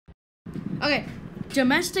Okay,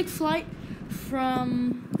 domestic flight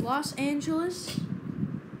from Los Angeles.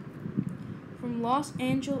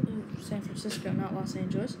 San Francisco, not Los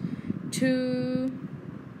Angeles, to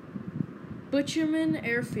Butcherman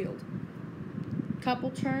Airfield. Couple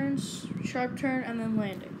turns, sharp turn, and then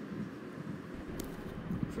landing.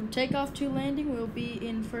 From takeoff to landing, we'll be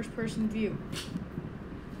in first-person view.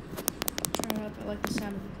 Turn it up. I like the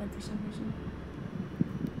sound of the plane for some reason.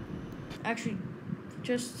 Actually,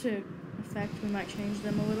 just to effect, we might change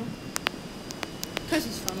them a little. Because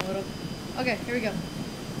it's fun a little. Okay, here we go.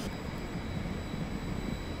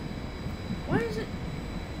 Why is it?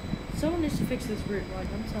 Someone needs to fix this route, like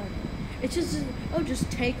I'm telling you. It's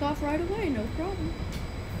just take off right away, no problem.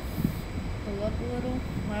 Pull up a little.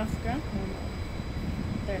 Am I off the ground? No, no.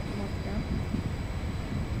 There, I'm off the ground.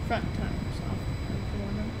 Front tires off.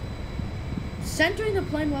 Centering the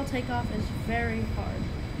plane while takeoff is very hard.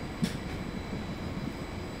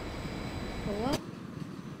 Pull up.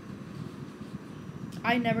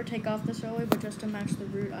 I never take off this early, but just to match the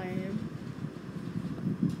route I am.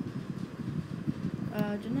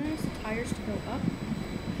 Didn't I ask the tires to go up?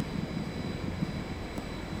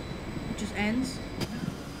 It just ends.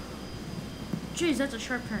 Jeez, that's a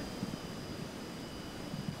sharp turn.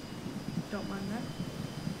 Don't mind that.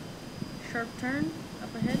 Sharp turn,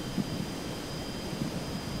 up ahead.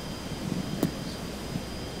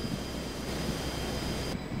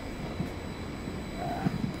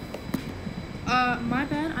 My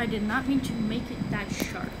bad, I did not mean to make it that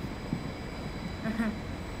sharp.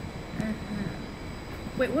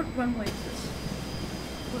 Wait, what runway is this?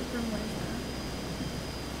 What runway is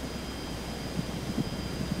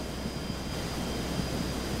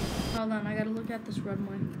that? Hold on, I gotta look at this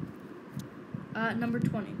runway. Number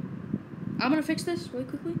 20. I'm gonna fix this really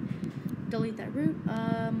quickly. Delete that route.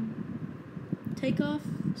 Takeoff,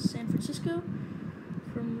 San Francisco.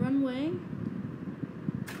 From runway,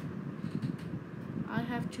 I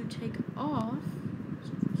have to take off.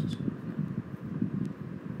 San Francisco.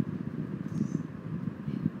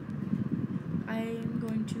 I am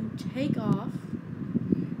going to take off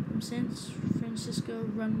from San Francisco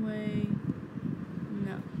runway.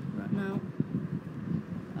 No.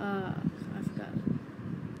 I forgot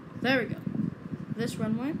it. There we go. This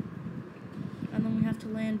runway. And then we have to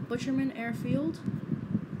land Butcherman Airfield.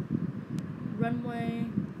 Runway.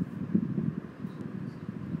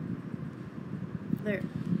 There.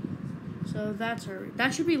 So that's our route.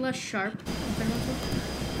 That should be less sharp, if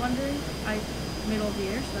anyone's wondering. I made all the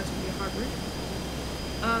air, so that's going to be a hard route.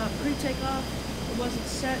 Pre-takeoff, it wasn't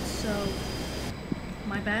set, so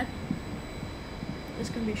my bad. This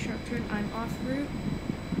is going to be a sharp turn. I'm off route.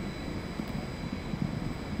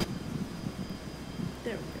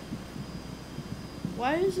 There we go.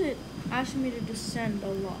 Why is it asking me to descend a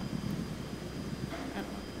lot? I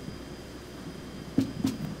don't know.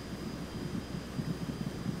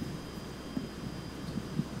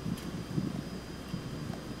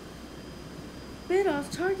 Bit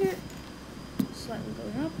off target. Slightly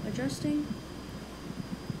going up, adjusting.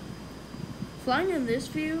 Flying in this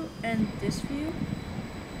view and this view.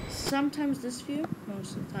 Sometimes this view,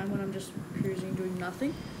 most of the time when I'm just cruising doing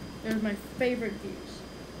nothing, they're my favorite views.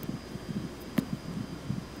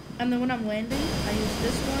 And then when I'm landing, I use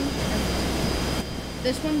this one and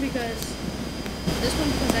this one because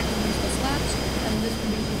I can use the slaps, and this one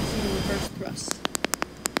because you can see the reverse thrust.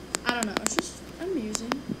 I don't know, it's just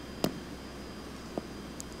amusing.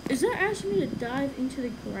 Is that asking me to dive into the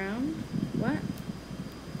ground? What?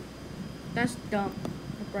 That's dumb.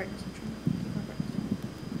 The brightness, I'm trying to keep my brightness down.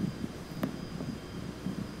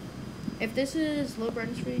 If this is low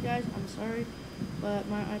brightness for you guys, I'm sorry, but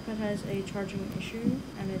my iPad has a charging issue,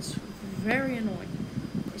 and it's very annoying.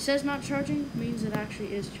 It says not charging, means it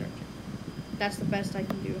actually is charging. That's the best I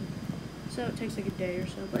can do. So it takes like a day or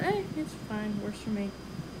so, but hey, it's fine, works for me.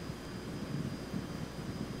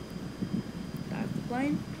 Dive the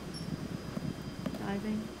plane.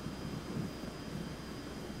 Diving.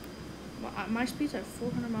 My speed's at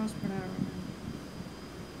 400 miles per hour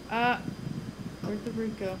right now. Where'd the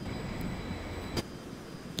route go?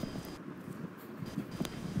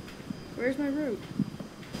 Where's my route?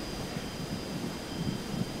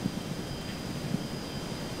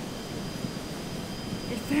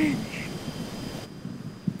 It vanished.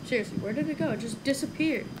 Seriously, where did it go? It just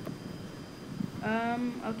disappeared.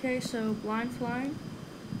 Okay, so blind flying.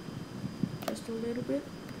 Just a little bit.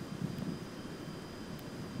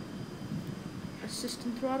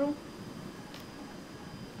 Assistant throttle.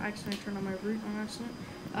 I accidentally turned on my route on accident.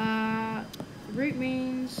 Route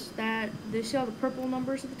means that they see all the purple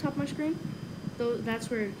numbers at the top of my screen. That's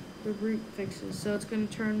where the route fixes. So it's going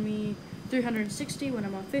to turn me 360 when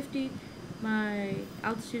I'm on 50, My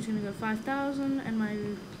altitude's gonna go 5,000, and my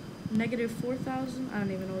negative 4,000. I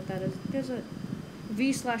don't even know what that is. There's a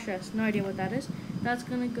V/S. No idea what that is. That's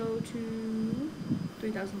gonna go to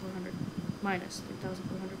 3,400 minus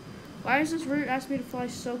 3,400. Why is this route asking me to fly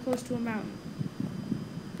so close to a mountain?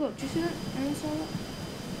 Look, do you see that? Anyone saw that?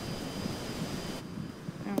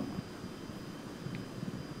 I don't know.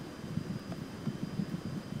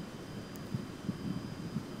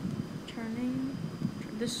 Turning.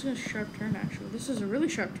 This is a sharp turn, actually. This is a really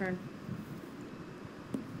sharp turn.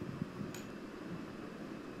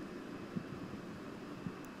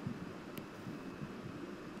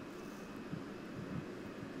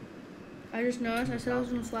 I just noticed I said I was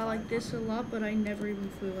going to fly like this a lot, but I never even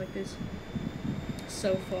flew like this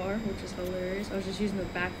so far, which is hilarious. I was just using the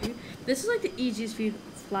back view. This is like the easiest view to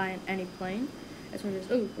fly in any plane. That's what it is.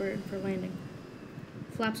 Oh, we're in for landing.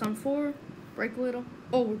 Flaps on 4, brake a little.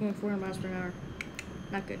 Oh, we're going 400 miles per hour.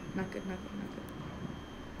 Not good, not good, not good, not good.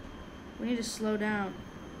 We need to slow down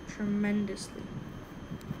tremendously.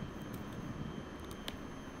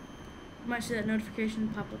 You might see that notification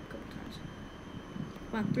pop up a couple times.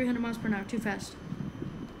 Come on, 300 miles per hour, too fast.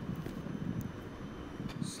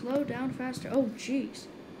 Slow down faster. Oh, jeez.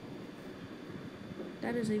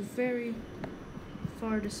 That is a very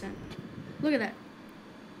far descent. Look at that.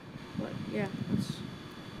 What? Yeah.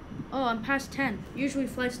 Oh, I'm past 10. Usually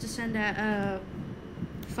flights descend at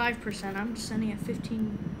 5%. I'm descending at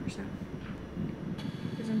 15%.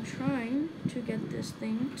 Because I'm trying to get this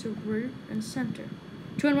thing to root and center.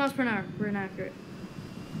 200 miles per hour. We're inaccurate.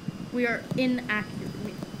 We are inaccurate.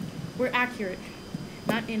 We're accurate,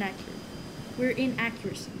 not inaccurate. We're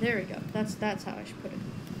inaccuracy. There we go. That's how I should put it.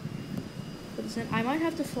 Put this in. I might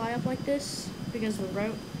have to fly up like this because of the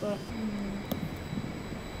route, but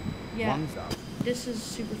yeah. This is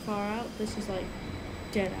super far out. This is like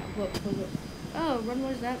dead out. Look, look, look. Oh,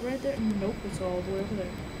 runway's that right there? Nope, it's all the way over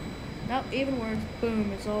there. Nope, even worse.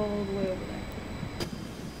 Boom, it's all the way over there.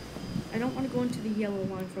 I don't want to go into the yellow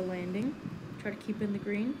line for landing. Try to keep in the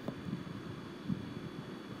green.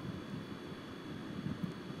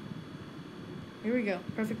 Here we go.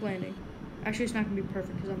 Perfect landing. Actually, it's not going to be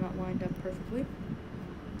perfect because I'm not lined up perfectly.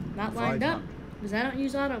 Not lined up because I don't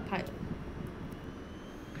use autopilot.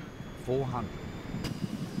 400.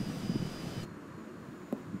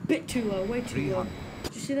 Bit too low. Way too low.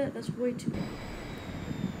 Did you see that? That's way too low.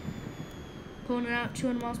 Pulling it out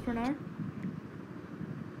 200 miles per hour.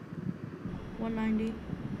 190.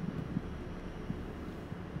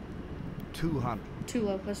 200. Too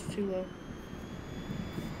low. That's too low.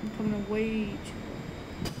 I'm coming in way too low.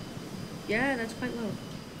 Yeah, that's quite low.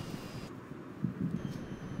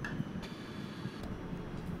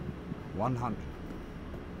 100.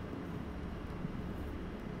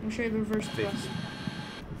 I'm sure the reverse thrust.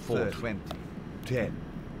 420. 10.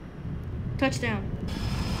 Touchdown.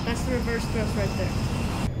 That's the reverse thrust right there.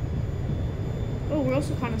 Oh, we're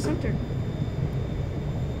also kind of centered.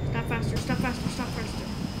 Stop faster, stop faster, stop faster.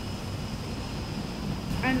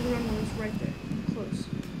 And the runway is right there. Close.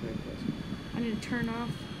 Very close. I need to turn off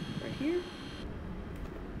right here.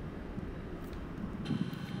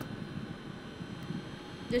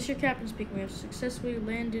 This is your captain speaking. We have successfully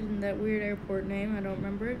landed in that weird airport name. I don't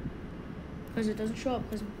remember it. Because it doesn't show up.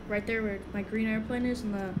 Because right there where my green airplane is,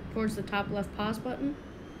 and towards the top left pause button,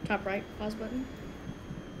 top right pause button,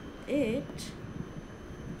 it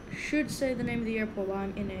should say the name of the airport while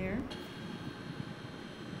I'm in air.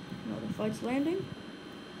 No, the flight's landing.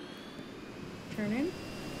 Turn in.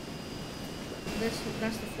 That's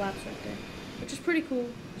the flaps right there, which is pretty cool.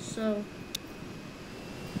 So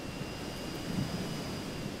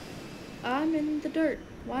I'm in the dirt.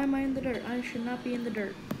 Why am I in the dirt? I should not be in the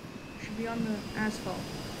dirt. I should be on the asphalt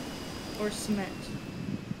or cement.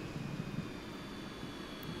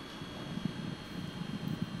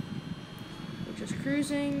 We're just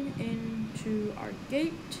cruising into our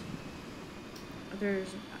gate. There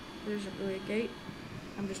isn't really a gate.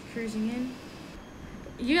 I'm just cruising in.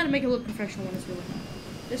 You gotta make it look professional when it's really fun.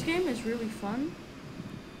 This game is really fun,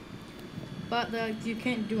 but you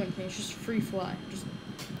can't do anything. It's just free fly. Just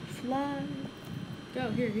fly.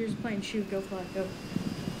 Go. Here's a plane. Shoot. Go fly. Go.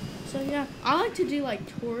 So yeah, I like to do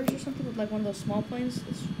like tours or something with like one of those small planes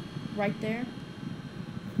that's right there.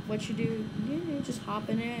 What you do, you just hop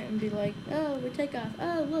in it and be like, oh, we take off.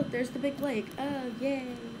 Oh, look, there's the big lake. Oh, yay.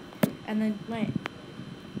 And then land.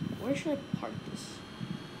 Where should I park this?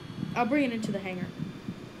 I'll bring it into the hangar.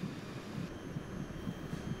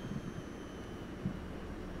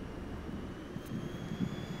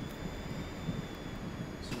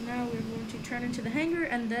 So now we're going to turn into the hangar,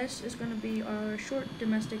 and this is going to be our short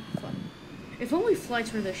domestic flight. If only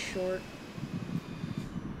flights were this short.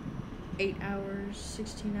 8 hours,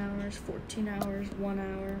 16 hours, 14 hours, 1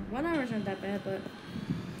 hour. 1 hour isn't that bad, but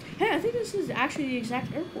hey, I think this is actually the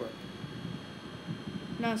exact airport.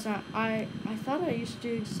 No, it's not. I thought I used to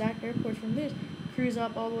do exact airport from this. Cruise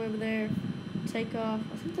up all the way over there, take off.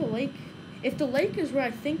 I think the lake. If the lake is where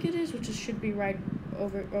I think it is, which it should be right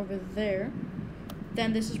over there,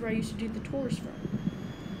 then this is where I used to do the tours from.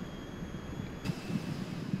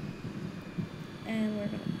 And we're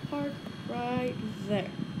gonna park right there.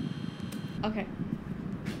 Okay,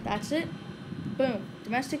 that's it. Boom.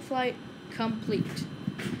 Domestic flight complete.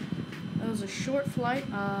 That was a short flight.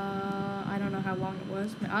 I don't know how long it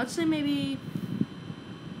was. I'd say maybe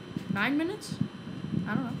 9 minutes.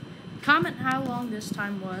 I don't know. Comment how long this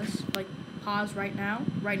time was. Like, pause right now.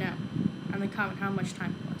 Right now. And then comment how much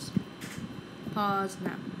time it was. Pause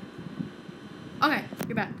now. Okay,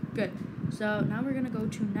 you're back. Good. So now we're gonna go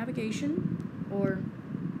to navigation, or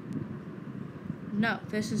no,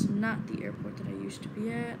 this is not the airport that I used to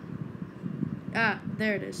be at. Ah,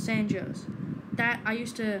 there it is, San Jose. That I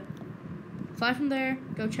used to fly from there,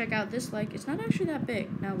 go check out this lake. It's not actually that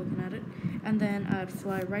big now looking at it, and then I'd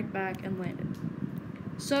fly right back and land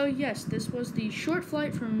it. So yes, this was the short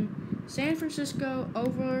flight from San Francisco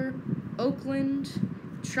over Oakland,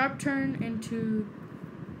 sharp turn into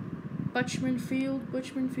Buchman Field.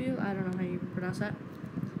 I don't know how you pronounce that.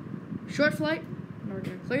 Short flight, and we're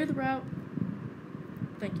gonna clear the route.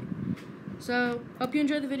 Thank you. So, hope you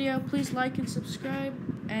enjoyed the video. Please like and subscribe,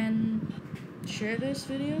 and share this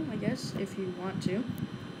video, I guess, if you want to.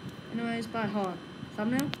 Anyways, bye. Hold on.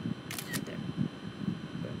 Thumbnail?